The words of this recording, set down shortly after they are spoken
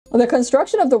Well, the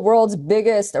construction of the world's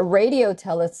biggest radio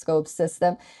telescope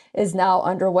system is now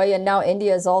underway, and now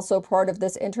India is also part of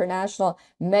this international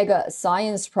mega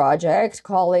science project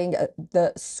calling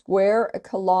the Square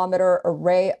Kilometre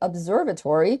Array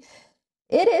Observatory.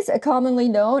 It is commonly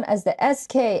known as the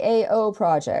SKAO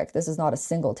project. This is not a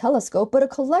single telescope, but a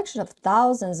collection of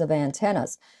thousands of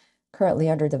antennas. Currently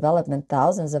under development,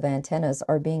 thousands of antennas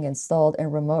are being installed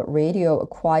in remote radio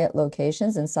quiet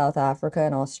locations in South Africa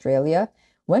and Australia.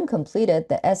 When completed,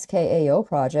 the SKAO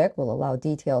project will allow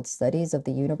detailed studies of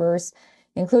the universe,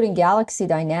 including galaxy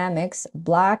dynamics,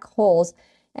 black holes,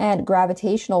 and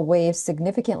gravitational waves,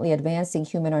 significantly advancing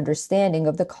human understanding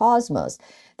of the cosmos.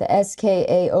 The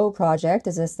SKAO project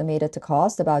is estimated to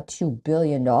cost about $2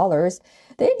 billion. The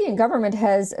Indian government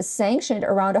has sanctioned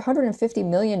around $150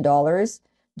 million.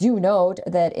 Do note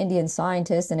that Indian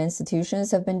scientists and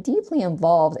institutions have been deeply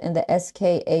involved in the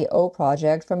SKAO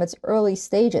project from its early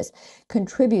stages,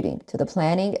 contributing to the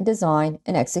planning, design,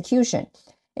 and execution.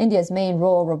 India's main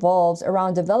role revolves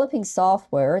around developing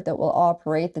software that will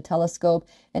operate the telescope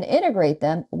and integrate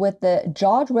them with the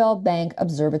Jodrell Bank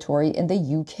Observatory in the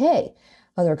UK.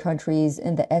 Other countries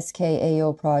in the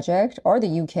SKAO project are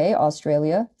the UK,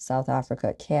 Australia, South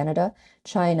Africa, Canada,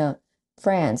 China,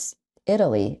 France,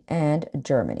 Italy, and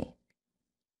Germany.